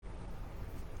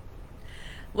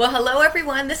Well, hello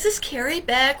everyone. This is Carrie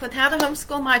Beck with How to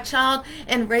Homeschool My Child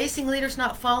and Raising Leaders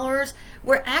Not Followers.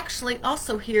 We're actually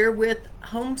also here with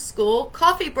Homeschool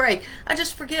Coffee Break. I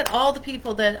just forget all the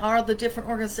people that are the different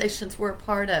organizations we're a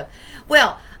part of.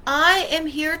 Well, I am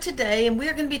here today and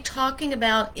we're going to be talking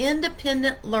about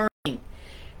independent learning.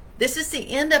 This is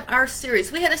the end of our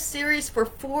series. We had a series for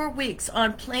 4 weeks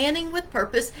on planning with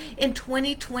purpose in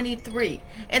 2023.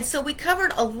 And so we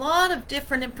covered a lot of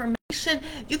different information.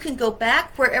 You can go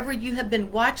back wherever you have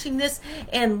been watching this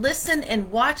and listen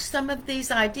and watch some of these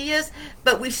ideas.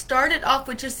 But we started off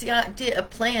with just the idea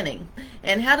of planning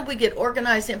and how do we get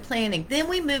organized in planning. Then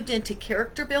we moved into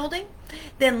character building.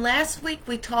 Then last week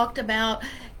we talked about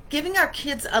giving our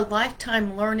kids a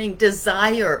lifetime learning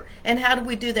desire. And how do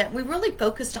we do that? We really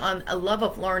focused on a love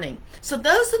of learning. So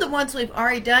those are the ones we've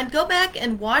already done. Go back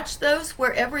and watch those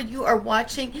wherever you are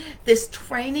watching this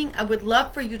training. I would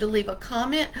love for you to leave a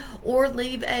comment or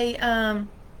leave a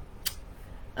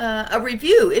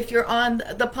review if you're on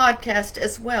the podcast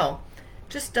as well.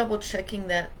 Just double checking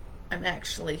that I'm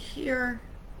actually here.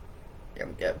 There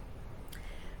we go.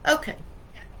 Okay.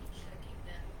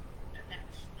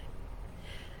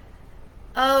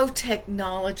 Oh,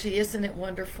 technology, isn't it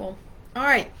wonderful? All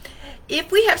right.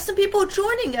 If we have some people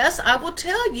joining us, I will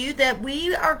tell you that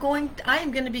I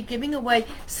am going to be giving away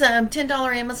some $10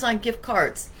 Amazon gift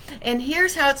cards. And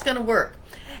here's how it's going to work.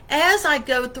 As I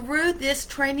go through this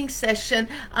training session,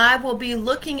 I will be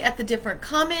looking at the different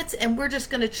comments and we're just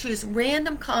going to choose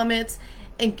random comments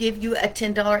and give you a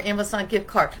 $10 Amazon gift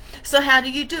card. So how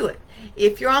do you do it?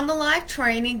 If you're on the live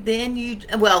training, then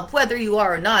whether you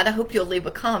are or not, I hope you'll leave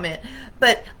a comment.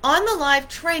 But on the live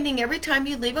training, every time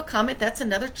you leave a comment, that's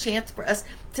another chance for us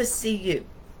to see you.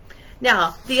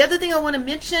 Now, the other thing I want to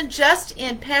mention just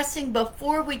in passing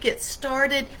before we get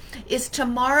started is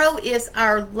tomorrow is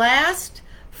our last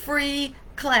free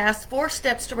class, 4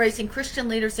 Steps to Raising Christian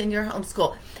Leaders in Your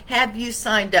Homeschool. Have you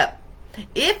signed up?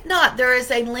 If not, there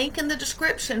is a link in the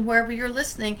description wherever you're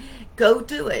listening. Go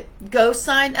do it. Go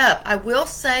sign up. I will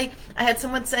say, I had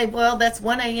someone say, well, that's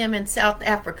 1 a.m. in South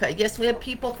Africa. Yes, we have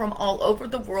people from all over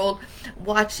the world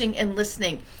watching and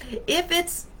listening. If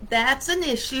that's an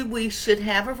issue, we should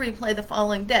have a replay the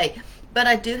following day. But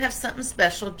I do have something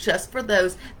special just for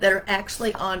those that are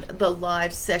actually on the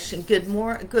live session.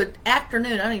 Good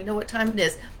afternoon. I don't even know what time it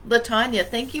is. Latanya,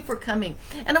 thank you for coming.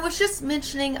 And I was just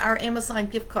mentioning our Amazon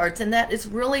gift cards, and that is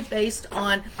really based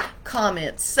on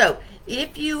comments. So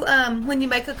if you, when you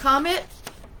make a comment,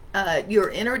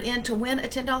 you're entered in to win a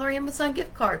 $10 Amazon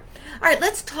gift card. All right,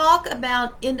 let's talk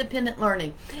about independent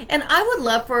learning. And I would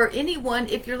love for anyone,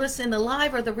 if you're listening to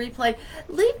live or the replay,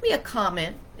 leave me a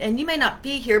comment. And you may not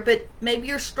be here, but maybe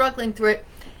you're struggling through it.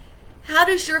 How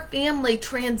does your family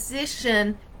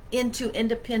transition into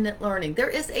independent learning? There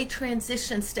is a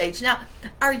transition stage. Now,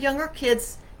 our younger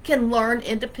kids can learn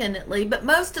independently, but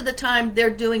most of the time they're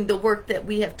doing the work that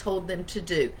we have told them to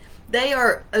do. They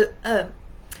are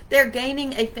they're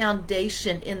gaining a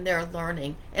foundation in their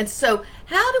learning. And so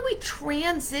how do we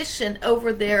transition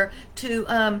over there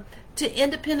to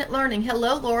independent learning?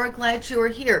 Hello, Laura, glad you are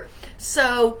here.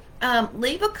 So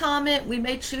leave a comment. We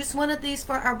may choose one of these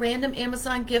for our random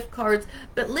Amazon gift cards,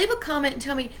 but leave a comment and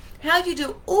tell me how you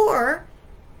do, or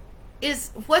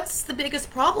what's the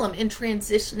biggest problem in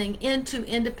transitioning into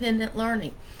independent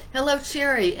learning? Hello,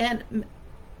 Cherry and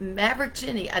Maverick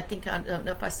Jenny. I don't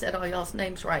know if I said all y'all's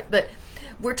names right, but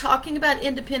we're talking about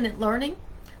independent learning.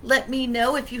 Let me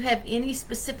know if you have any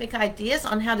specific ideas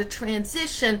on how to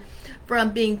transition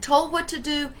from being told what to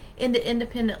do into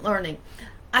independent learning.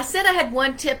 I said I had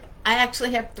 1 tip. I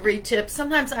actually have 3 tips.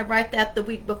 Sometimes I write that the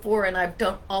week before and I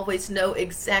don't always know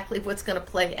exactly what's going to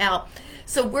play out.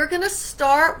 So we're going to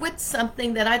start with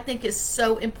something that I think is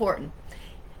so important.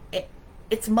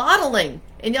 It's modeling.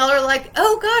 And y'all are like,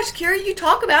 oh gosh, Carrie, you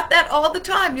talk about that all the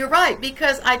time. You're right,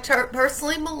 because I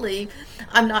personally believe,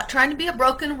 I'm not trying to be a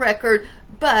broken record,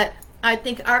 but I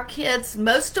think our kids,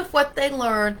 most of what they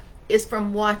learn is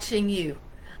from watching you.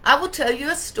 I will tell you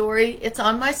a story. It's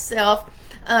on myself.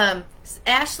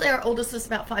 Ashley, our oldest, was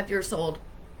about 5 years old.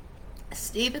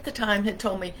 Steve at the time had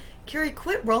told me, Carrie,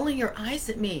 quit rolling your eyes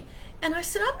at me. And I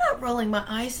said, I'm not rolling my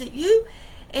eyes at you.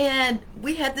 And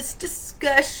we had this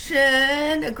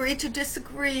discussion, agreed to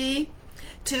disagree.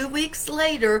 2 weeks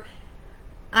later,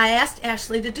 I asked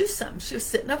Ashley to do something. She was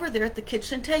sitting over there at the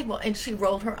kitchen table and she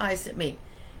rolled her eyes at me.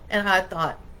 And I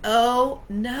thought, oh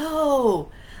no,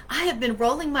 I have been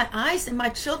rolling my eyes and my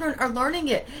children are learning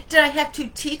it. Did I have to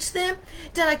teach them?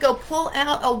 Did I go pull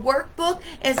out a workbook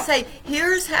and say,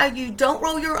 here's how you don't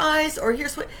roll your eyes, or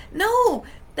here's what? No,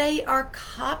 they are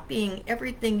copying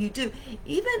everything you do.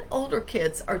 Even older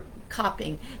kids are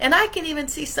copying. And I can even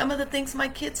see some of the things my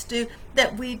kids do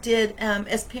that we did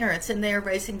as parents, and they're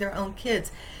raising their own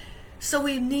kids. So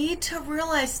we need to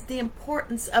realize the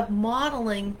importance of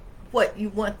modeling what you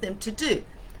want them to do.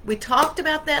 We talked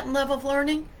about that in Love of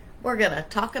Learning. We're going to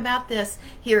talk about this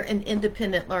here in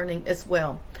Independent Learning as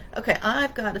well. Okay,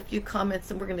 I've got a few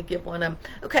comments and we're going to give one of them.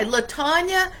 Okay,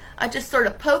 LaTanya, I just sort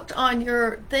of poked on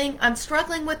your thing. I'm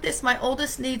struggling with this. My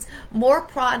oldest needs more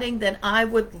prodding than I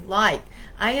would like.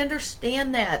 I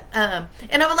understand that.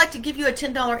 And I would like to give you a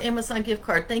 $10 Amazon gift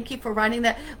card. Thank you for writing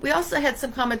that. We also had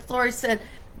some comments. Lori said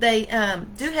they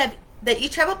they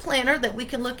each have a planner that we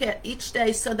can look at each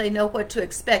day so they know what to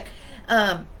expect.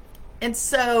 And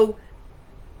so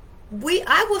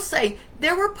I will say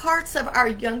there were parts of our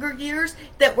younger years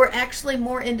that were actually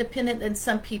more independent than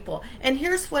some people. And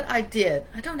here's what I did.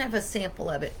 I don't have a sample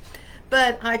of it,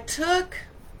 but I took,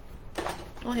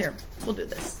 well, here, we'll do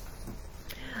this.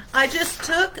 I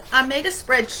made a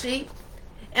spreadsheet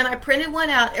and I printed one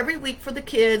out every week for the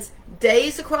kids,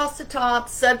 days across the top,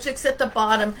 subjects at the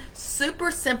bottom,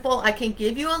 super simple. I can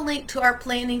give you a link to our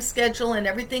planning schedule and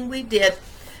everything we did.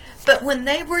 But when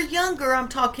they were younger, I'm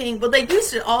talking, well, they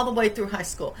used it all the way through high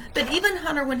school. But even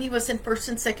Hunter, when he was in 1st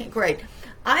and 2nd grade,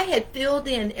 I had filled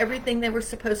in everything they were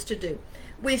supposed to do.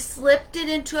 We slipped it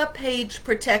into a page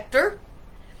protector,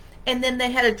 and then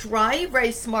they had a dry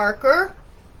erase marker,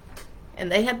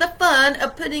 and they had the fun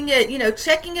of putting it,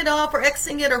 checking it off or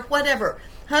Xing it or whatever.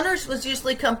 Hunter's was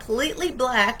usually completely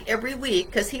black every week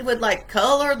because he would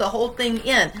color the whole thing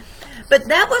in. But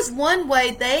that was one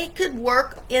way they could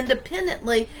work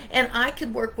independently, and I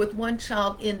could work with one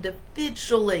child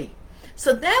individually.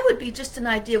 So that would be just an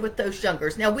idea with those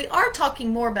youngers. Now, we are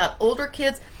talking more about older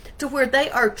kids to where they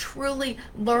are truly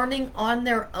learning on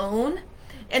their own.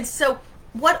 And so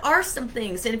what are some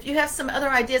things? And if you have some other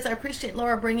ideas, I appreciate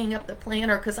Laura bringing up the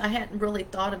planner because I hadn't really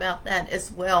thought about that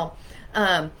as well.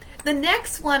 The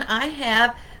next one I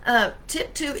have,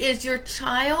 tip 2, is your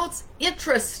child's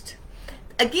interest.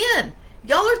 Again,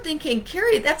 y'all are thinking,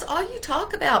 Carrie, that's all you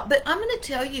talk about. But I'm going to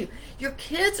tell you, your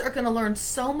kids are going to learn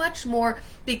so much more,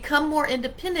 become more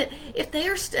independent if they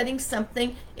are studying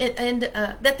something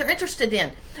that they're interested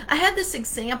in. I had this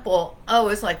example, it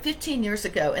was 15 years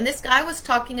ago, and this guy was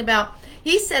talking about,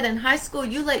 he said in high school,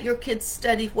 you let your kids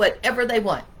study whatever they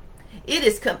want.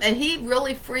 And he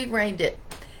really free-reined it.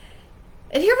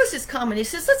 And here was his comment. He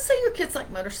says, let's say your kids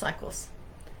like motorcycles.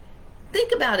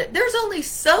 Think about it. There's only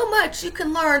so much you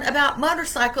can learn about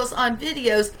motorcycles on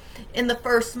videos in the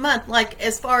first month,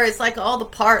 as far as all the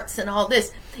parts and all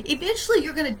this. Eventually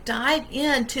you're going to dive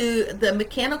into the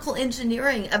mechanical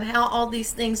engineering of how all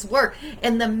these things work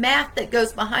and the math that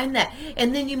goes behind that.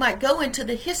 And then you might go into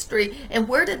the history and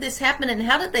where did this happen and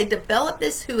how did they develop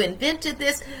this, who invented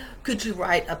this, could you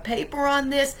write a paper on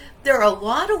this? There are a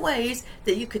lot of ways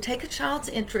that you could take a child's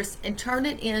interest and turn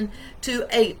it into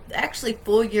a actually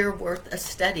full year worth of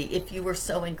study if you were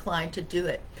so inclined to do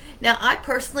it. Now, I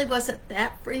personally wasn't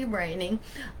that free-reigning.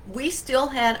 We still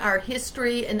had our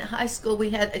history in high school.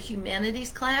 We had a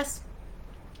humanities class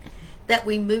that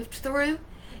we moved through,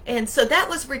 and so that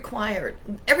was required.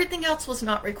 Everything else was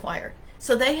not required.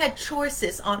 So they had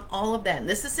choices on all of that. And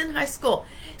this is in high school.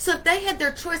 So if they had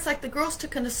their choice, like the girls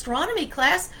took an astronomy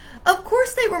class, of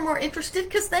course they were more interested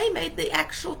because they made the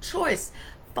actual choice.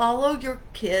 Follow your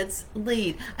kids'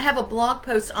 lead. I have a blog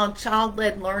post on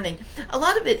child-led learning. A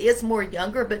lot of it is more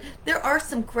younger, but there are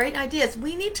some great ideas.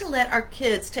 We need to let our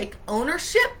kids take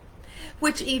ownership,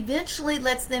 which eventually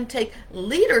lets them take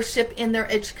leadership in their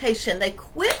education. They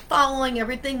quit following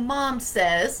everything mom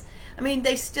says. I mean,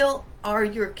 they still are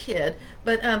your kid,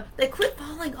 but they quit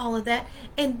following all of that,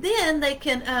 and then they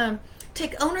can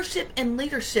take ownership and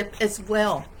leadership as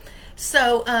well.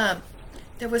 So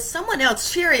there was someone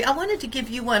else, Sherry, I wanted to give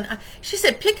you one. She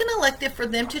said pick an elective for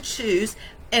them to choose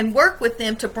and work with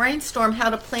them to brainstorm how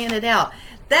to plan it out.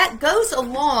 That goes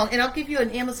along, and I'll give you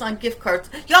an Amazon gift card.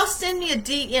 Y'all send me a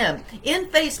DM in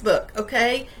Facebook,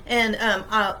 okay? And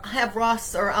I'll have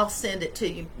Ross, or I'll send it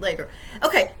to you later.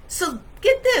 Okay, so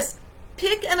get this.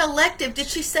 Pick an elective. Did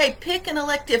she say pick an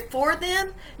elective for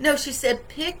them? No, she said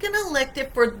pick an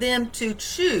elective for them to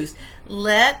choose.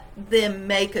 Let them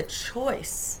make a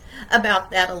choice about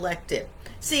that elective.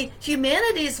 See,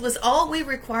 humanities was all we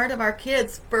required of our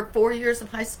kids for 4 years of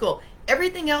high school.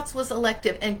 Everything else was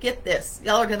elective. And get this,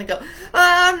 y'all are going to go,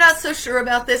 I'm not so sure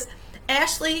about this.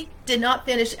 Ashley did not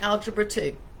finish Algebra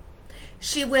 2.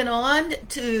 She went on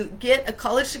to get a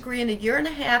college degree in a year and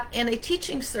a half and a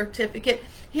teaching certificate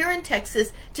here in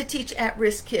Texas to teach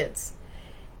at-risk kids.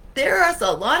 There is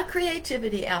a lot of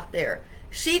creativity out there.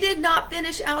 She did not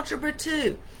finish Algebra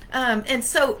 2. And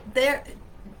so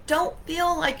Don't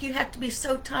feel like you have to be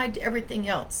so tied to everything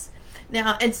else.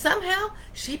 Now, and somehow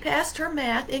she passed her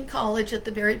math in college at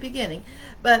the very beginning.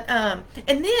 But,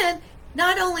 and then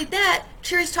not only that,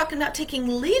 Cherry's talking about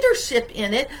taking leadership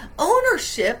in it,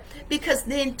 ownership, because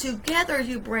then together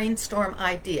you brainstorm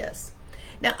ideas.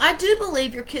 Now, I do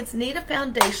believe your kids need a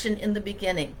foundation in the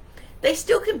beginning. They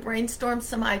still can brainstorm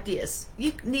some ideas.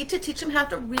 You need to teach them how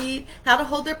to read, how to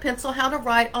hold their pencil, how to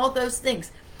write, all those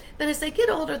things. But as they get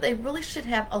older, they really should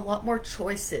have a lot more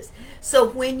choices. So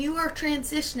when you are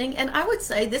transitioning, and I would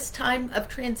say this time of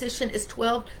transition is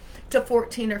 12 to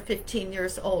 14 or 15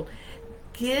 years old,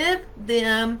 give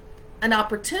them an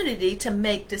opportunity to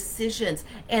make decisions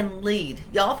and lead.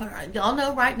 Y'all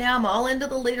know right now I'm all into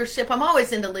the leadership. I'm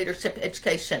always into leadership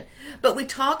education. But we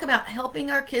talk about helping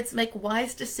our kids make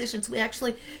wise decisions. We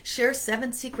actually share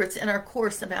 7 secrets in our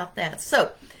course about that.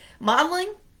 So,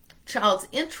 modeling, child's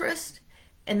interest,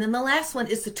 and then the last one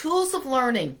is the tools of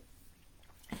learning.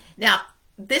 Now,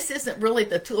 this isn't really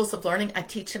the tools of learning I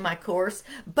teach in my course,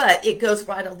 but it goes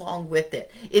right along with it.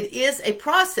 It is a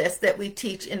process that we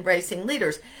teach in Raising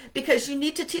Leaders because you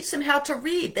need to teach them how to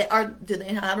read. Do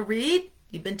they know how to read?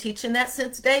 You've been teaching that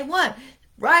since day one.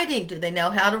 Writing, do they know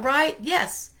how to write?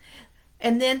 Yes.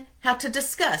 And then how to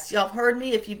discuss. Y'all have heard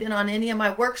me. If you've been on any of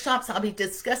my workshops, I'll be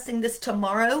discussing this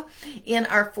tomorrow in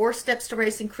our 4 Steps to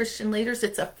Raising Christian Leaders.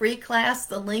 It's a free class.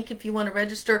 The link, if you want to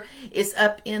register, is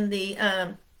up in the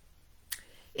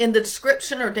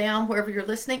description or down wherever you're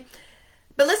listening.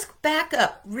 But let's back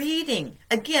up. Reading.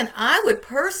 Again, I would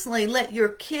personally let your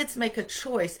kids make a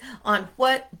choice on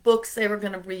what books they were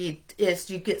going to read as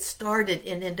you get started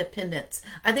in independence.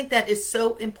 I think that is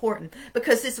so important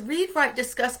because this read, write,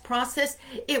 discuss process,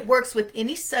 it works with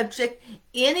any subject,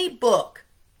 any book.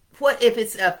 What if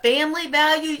it's a family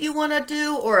value you want to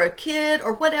do or a kid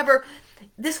or whatever,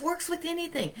 this works with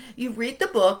anything. You read the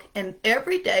book, and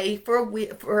every day for a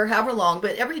week, for however long,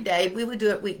 but every day, we would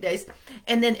do it weekdays,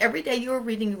 and then every day you were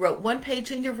reading, you wrote 1 page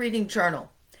in your reading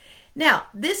journal. Now,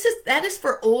 that is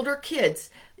for older kids.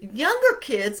 Younger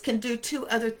kids can do 2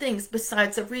 other things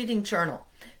besides a reading journal.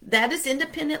 That is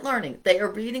independent learning. They are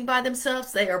reading by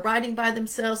themselves, they are writing by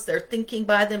themselves, they're thinking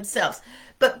by themselves.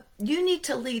 But you need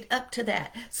to lead up to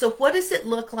that. So what does it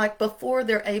look like before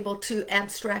they're able to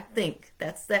abstract think?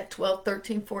 That's that 12,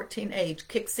 13, 14 age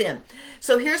kicks in.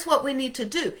 So here's what we need to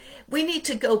do. We need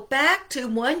to go back to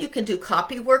one, you can do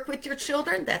copy work with your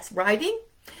children. That's writing.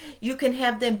 You can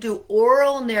have them do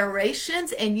oral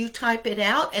narrations and you type it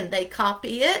out and they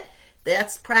copy it.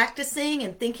 That's practicing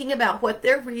and thinking about what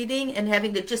they're reading and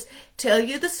having to just tell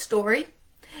you the story.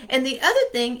 And the other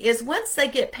thing is once they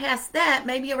get past that,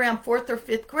 maybe around 4th or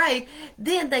 5th grade,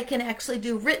 then they can actually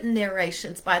do written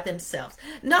narrations by themselves.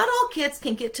 Not all kids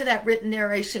can get to that written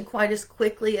narration quite as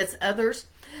quickly as others,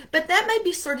 but that may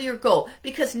be sort of your goal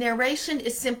because narration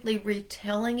is simply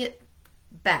retelling it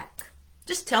back.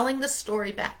 Just telling the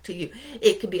story back to you.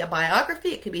 It could be a biography,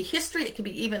 it could be history, it could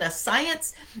be even a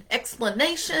science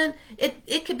explanation.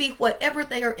 It could be whatever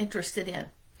they are interested in.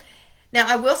 Now,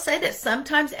 I will say that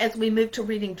sometimes as we move to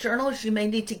reading journals, you may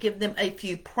need to give them a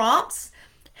few prompts.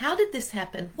 How did this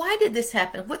happen? Why did this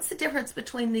happen? What's the difference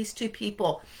between these 2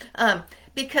 people?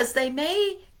 Because they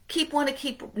may want to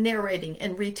keep narrating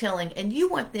and retelling, and you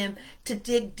want them to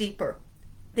dig deeper.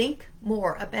 Think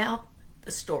more about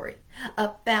the story,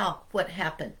 about what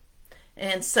happened.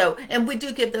 And we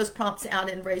do give those prompts out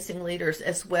in Raising Leaders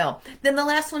as well. Then the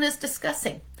last one is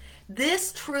discussing.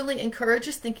 This truly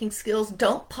encourages thinking skills.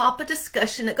 Don't pop a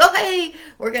discussion and go, hey,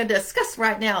 we're going to discuss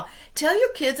right now. Tell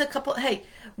your kids hey,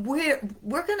 we're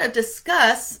going to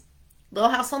discuss Little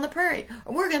House on the Prairie,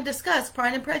 or we're going to discuss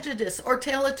Pride and Prejudice or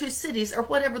Tale of Two Cities or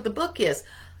whatever the book is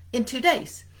in 2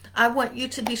 days. I want you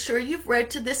to be sure you've read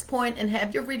to this point and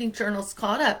have your reading journals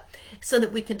caught up so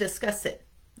that we can discuss it.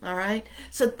 All right?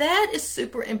 So that is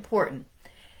super important.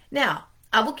 Now,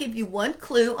 I will give you one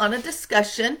clue on a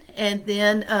discussion, and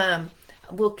then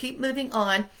we'll keep moving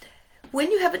on.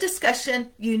 When you have a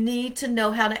discussion, you need to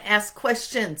know how to ask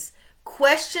questions.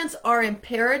 Questions are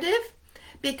imperative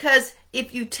because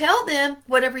if you tell them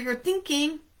whatever you're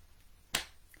thinking,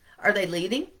 are they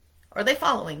leading? Are they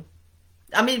following?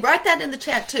 I mean, write that in the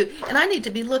chat too. And I need to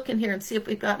be looking here and see if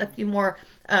we've got a few more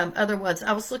other ones.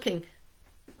 I was looking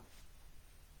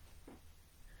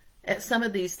at some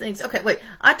of these things. Okay, wait.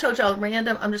 I told y'all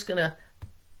random. I'm just going to...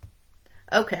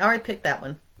 Okay, I already picked that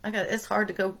one. It's hard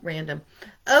to go random.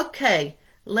 Okay,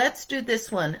 let's do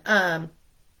this one.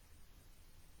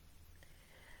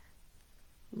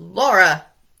 Laura,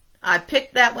 I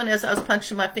picked that one as I was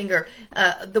punching my finger.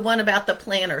 The one about the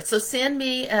planner. So send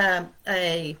me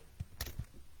a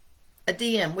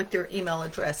DM with your email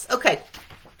address. Okay.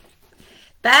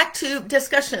 Back to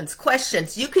discussions,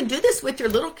 questions. You can do this with your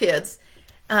little kids.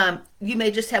 You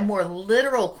may just have more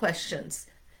literal questions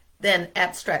than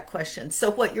abstract questions.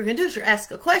 So what you're going to do is you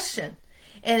ask a question.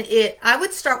 And I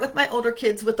would start with my older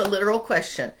kids with a literal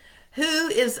question. Who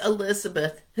is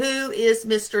Elizabeth? Who is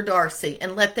Mr. Darcy?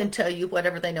 And let them tell you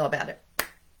whatever they know about it.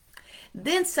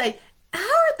 Then say, how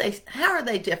are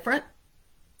they different?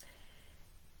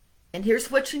 And here's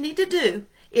what you need to do.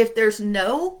 If there's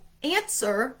no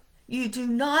answer, you do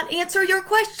not answer your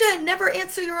question. Never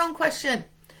answer your own question.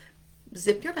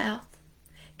 Zip your mouth,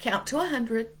 count to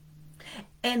 100,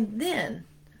 and then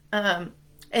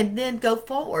go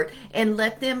forward and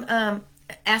let them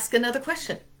ask another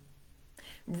question.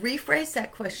 Rephrase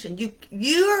that question.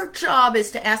 Your job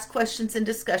is to ask questions in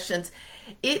discussions.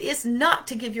 It is not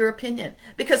to give your opinion,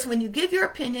 because when you give your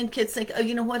opinion, kids think, oh,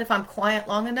 you know what, if I'm quiet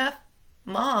long enough,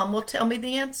 Mom will tell me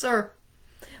the answer.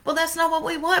 Well, that's not what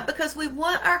we want, because we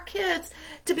want our kids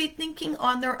to be thinking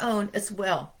on their own as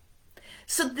well.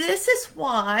 So this is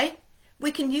why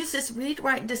we can use this read,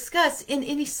 write, and discuss in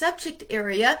any subject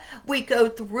area. We go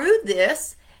through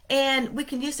this, and we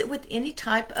can use it with any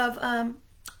type of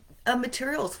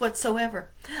materials whatsoever.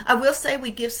 I will say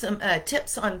we give some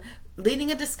tips on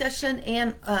leading a discussion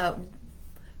and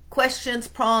questions,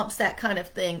 prompts, that kind of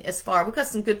thing as far. We've got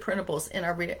some good printables in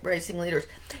our Raising Leaders.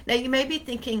 Now, you may be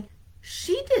thinking,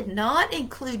 she did not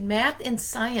include math and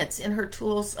science in her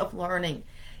tools of learning.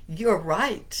 You're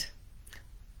right.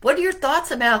 What are your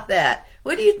thoughts about that?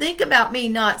 What do you think about me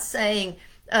not saying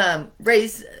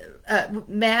raise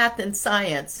math and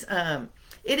science?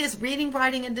 It is reading,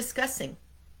 writing, and discussing.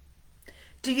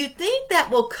 Do you think that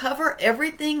will cover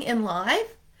everything in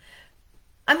life?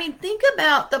 I mean, think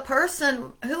about the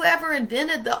person, whoever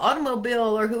invented the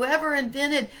automobile or whoever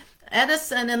invented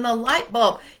Edison and the light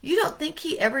bulb. You don't think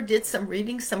he ever did some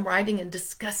reading, some writing, and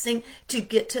discussing to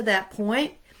get to that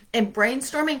point? And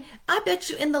brainstorming? I bet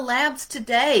you in the labs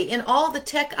today, in all the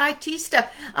tech IT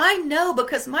stuff. I know,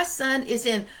 because my son is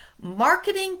in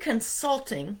marketing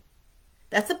consulting.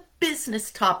 That's a business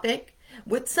topic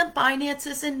with some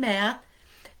finances and math.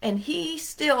 And he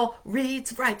still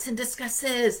reads, writes, and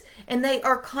discusses. And they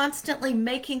are constantly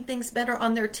making things better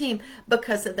on their team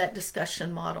because of that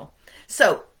discussion model.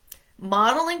 So,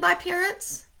 modeling by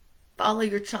parents, follow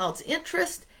your child's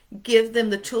interest, give them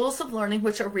the tools of learning,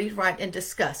 which are read, write, and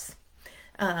discuss.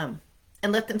 And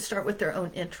let them start with their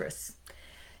own interests.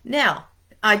 Now,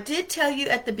 I did tell you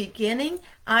at the beginning,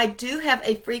 I do have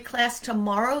a free class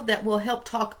tomorrow that will help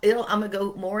talk. I'm going to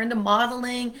go more into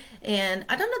modeling. And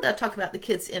I don't know that I'll talk about the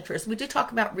kids' interests. We do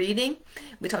talk about reading.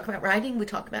 We talk about writing. We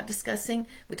talk about discussing.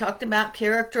 We talked about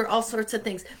character, all sorts of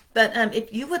things. But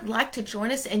if you would like to join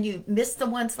us and you missed the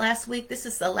ones last week, this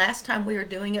is the last time we are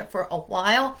doing it for a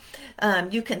while.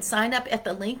 You can sign up at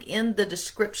the link in the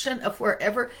description of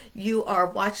wherever you are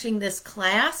watching this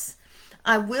class.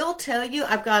 I will tell you,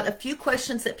 I've got a few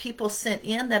questions that people sent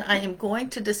in that I am going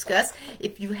to discuss.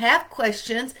 If you have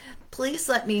questions, please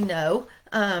let me know.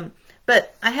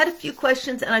 But I had a few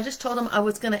questions, and I just told them I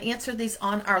was going to answer these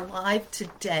on our live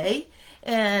today.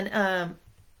 And I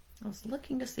was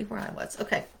looking to see where I was.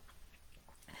 Okay.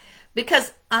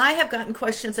 Because I have gotten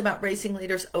questions about Raising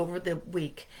Leaders over the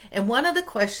week. And one of the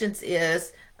questions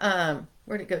is,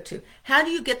 where'd it go to? How do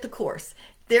you get the course?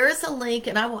 There is a link,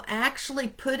 and I will actually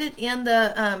put it in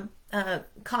the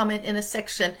comment in a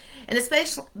section. And it's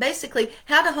basically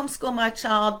how to homeschool my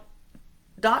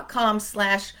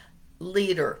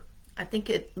child.com/leader. I think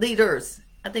leaders.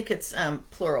 I think it's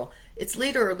plural. It's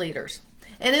leader or leaders.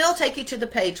 And it'll take you to the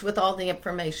page with all the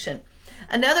information.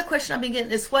 Another question I've been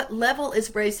getting is, what level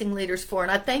is Raising Leaders for?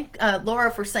 And I thank Laura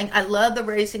for saying, I love the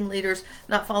Raising Leaders,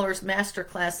 Not Followers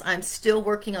Masterclass. I'm still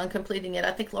working on completing it.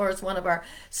 I think Laura's one of our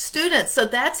students, so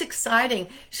that's exciting.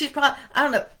 She's probably, I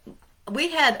don't know, we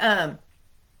had, I'm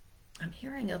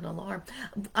hearing an alarm.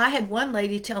 I had one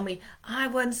lady tell me, I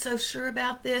wasn't so sure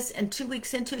about this, and 2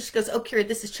 weeks into it, she goes, oh, Carrie,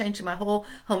 this is changing my whole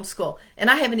homeschool. And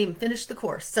I haven't even finished the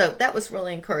course, so that was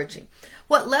really encouraging.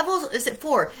 What level is it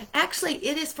for? Actually,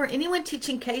 it is for anyone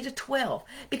teaching K to 12,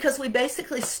 because we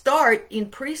basically start in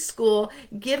preschool,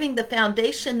 giving the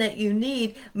foundation that you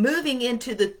need, moving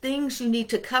into the things you need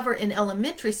to cover in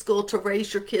elementary school to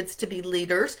raise your kids to be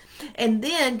leaders, and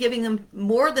then giving them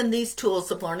more than these tools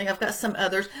of learning. I've got some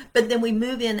others, but then we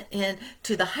move in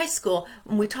to the high school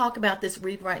when we talk about this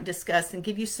read, write, and discuss, and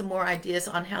give you some more ideas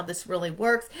on how this really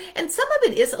works. And some of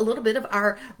it is a little bit of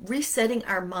our resetting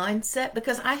our mindset,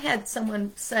 because I had someone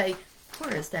say,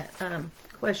 where is that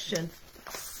question?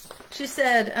 She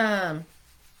said,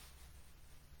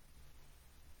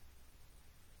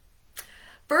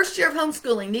 First year of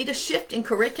homeschooling, need a shift in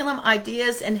curriculum,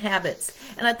 ideas, and habits.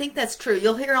 And I think that's true.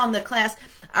 You'll hear on the class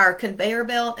our conveyor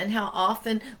belt and how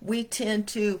often we tend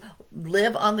to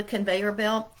live on the conveyor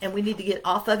belt, and we need to get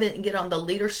off of it and get on the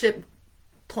leadership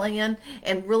plan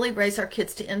and really raise our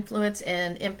kids to influence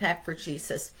and impact for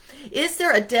Jesus. Is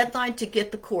there a deadline to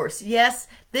get the course? Yes,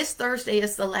 this Thursday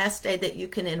is the last day that you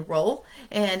can enroll,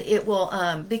 and it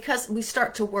will because I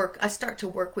start to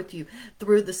work with you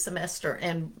through the semester,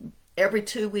 and every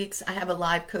 2 weeks I have a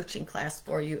live coaching class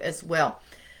for you as well.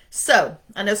 So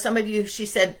I know some of you, she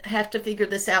said, have to figure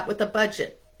this out with a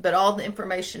budget, but all the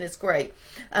information is great.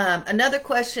 Another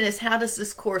question is, how does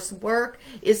this course work?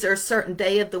 Is there a certain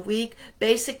day of the week?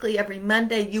 Basically, every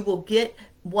Monday you will get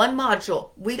one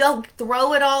module. We don't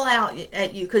throw it all out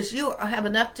at you because you have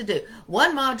enough to do.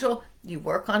 One module, you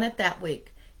work on it that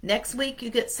week. Next week, you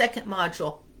get second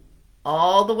module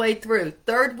all the way through.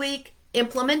 Third week,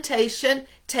 implementation,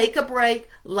 take a break,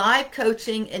 live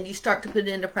coaching, and you start to put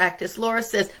it into practice. Laura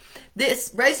says,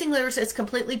 this Raising Leaders has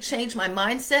completely changed my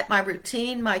mindset, my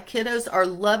routine. My kiddos are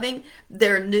loving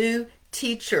their new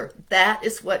teacher. That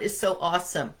is what is so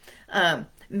awesome.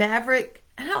 Maverick,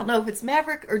 I don't know if it's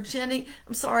Maverick or Jenny.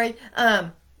 I'm sorry.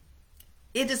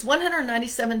 It is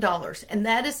 $197, and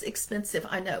that is expensive.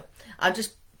 I know. I'll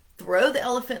just throw the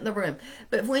elephant in the room.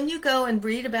 But when you go and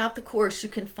read about the course, you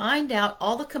can find out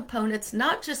all the components.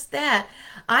 Not just that,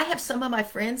 I have some of my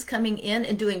friends coming in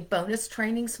and doing bonus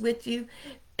trainings with you.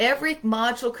 Every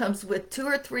module comes with 2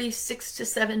 or 3 6 to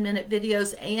 7 minute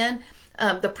videos and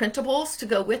the printables to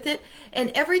go with it.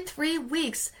 And every 3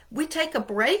 weeks, we take a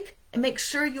break and make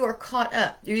sure you are caught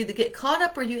up. You either get caught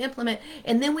up or you implement.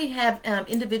 And then we have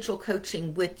individual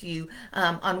coaching with you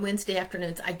on Wednesday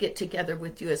afternoons. I get together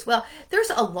with you as well.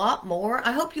 There's a lot more.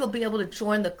 I hope you'll be able to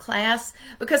join the class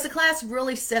because the class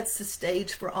really sets the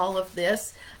stage for all of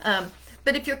this.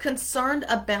 But if you're concerned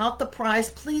about the price,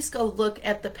 please go look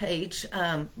at the page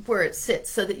where it sits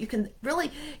so that you can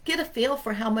really get a feel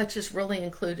for how much is really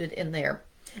included in there.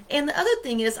 And the other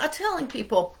thing is, I'm telling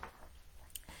people,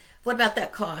 what about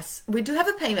that cost? We do have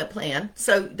a payment plan.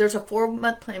 So there's a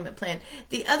 4-month payment plan.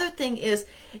 The other thing is,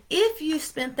 if you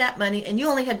spent that money and you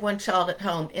only had one child at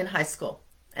home in high school,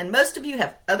 and most of you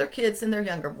have other kids and they're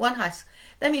younger, one high school,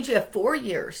 that means you have 4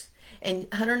 years. And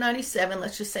 197,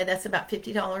 let's just say that's about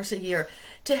 $50 a year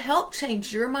to help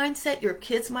change your mindset, your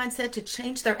kids' mindset, to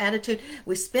change their attitude.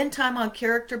 We spend time on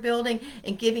character building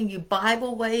and giving you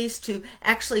Bible ways to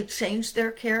actually change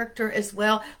their character as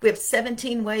well. We have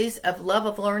 17 ways of love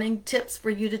of learning tips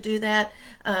for you to do that.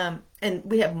 And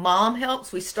we have mom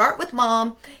helps. We start with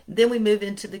mom, then we move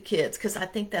into the kids because I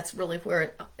think that's really where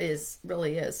it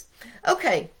really is.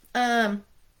 Okay. And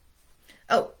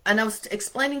I was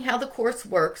explaining how the course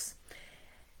works.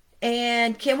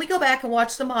 And can we go back and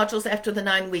watch the modules after the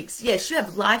 9 weeks? Yes, you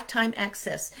have lifetime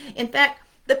access. In fact,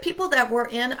 the people that were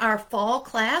in our fall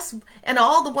class and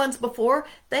all the ones before,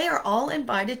 they are all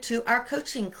invited to our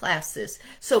coaching classes.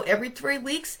 So every 3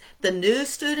 weeks, the new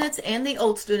students and the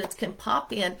old students can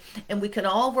pop in and we can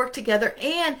all work together.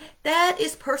 And that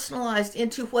is personalized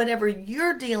into whatever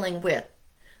you're dealing with.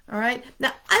 All right.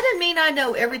 Now, I didn't mean I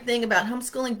know everything about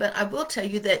homeschooling, but I will tell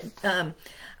you that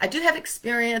I do have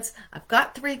experience. I've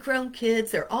got 3 grown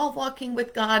kids. They're all walking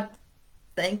with God.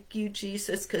 Thank you,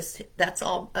 Jesus, because that's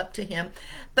all up to him.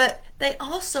 But they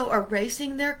also are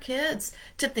raising their kids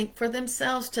to think for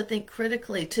themselves, to think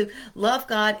critically, to love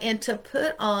God, and to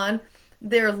put on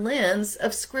their lens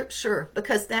of scripture,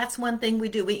 because that's one thing we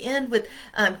do. We end with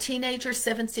teenagers,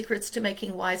 7 secrets to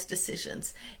making wise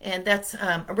decisions. And that's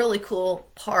a really cool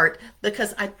part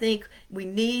because I think we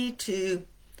need to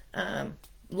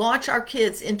launch our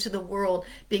kids into the world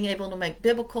being able to make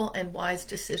biblical and wise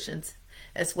decisions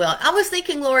as well. I was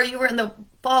thinking, Laura, you were in the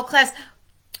fall class.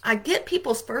 I get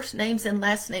people's first names and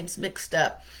last names mixed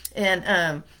up.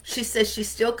 And she says she's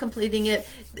still completing it.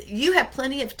 You have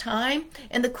plenty of time.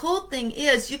 And the cool thing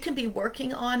is you can be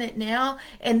working on it now,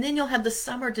 and then you'll have the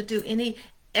summer to do any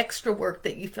extra work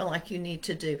that you feel like you need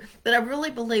to do. But I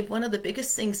really believe one of the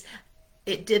biggest things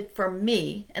it did for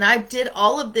me, and I did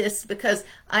all of this because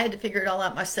I had to figure it all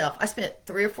out myself. I spent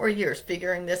 3 or 4 years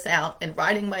figuring this out and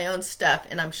writing my own stuff,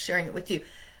 and I'm sharing it with you.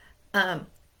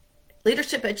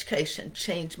 Leadership education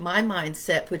changed my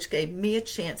mindset, which gave me a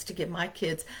chance to give my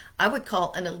kids, I would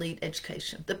call an elite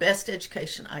education, the best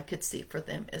education I could see for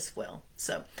them as well.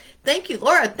 So thank you,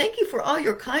 Laura. Thank you for all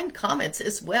your kind comments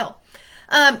as well.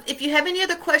 If you have any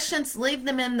other questions, leave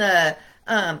them in the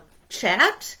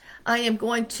chat. I am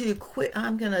going to quit.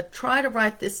 I'm going to try to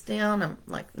write this down. I'm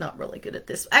not really good at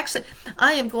this. Actually,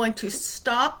 I am going to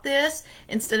stop this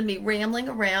instead of me rambling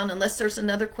around unless there's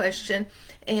another question.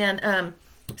 And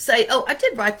say, oh, I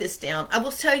did write this down. I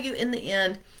will tell you in the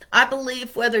end, I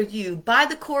believe whether you buy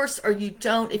the course or you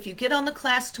don't, if you get on the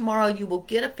class tomorrow, you will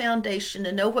get a foundation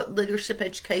to know what leadership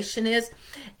education is,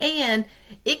 and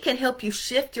it can help you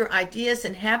shift your ideas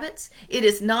and habits. It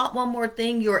is not one more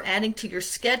thing you're adding to your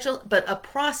schedule, but a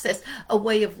process, a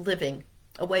way of living,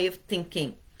 a way of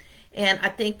thinking. And I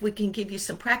think we can give you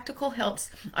some practical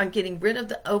helps on getting rid of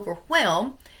the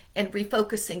overwhelm and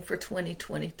refocusing for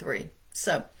 2023.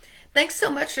 So, thanks so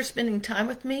much for spending time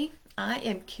with me. I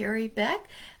am Carrie Beck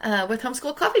with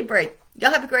Homeschool Coffee Break.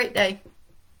 Y'all have a great day.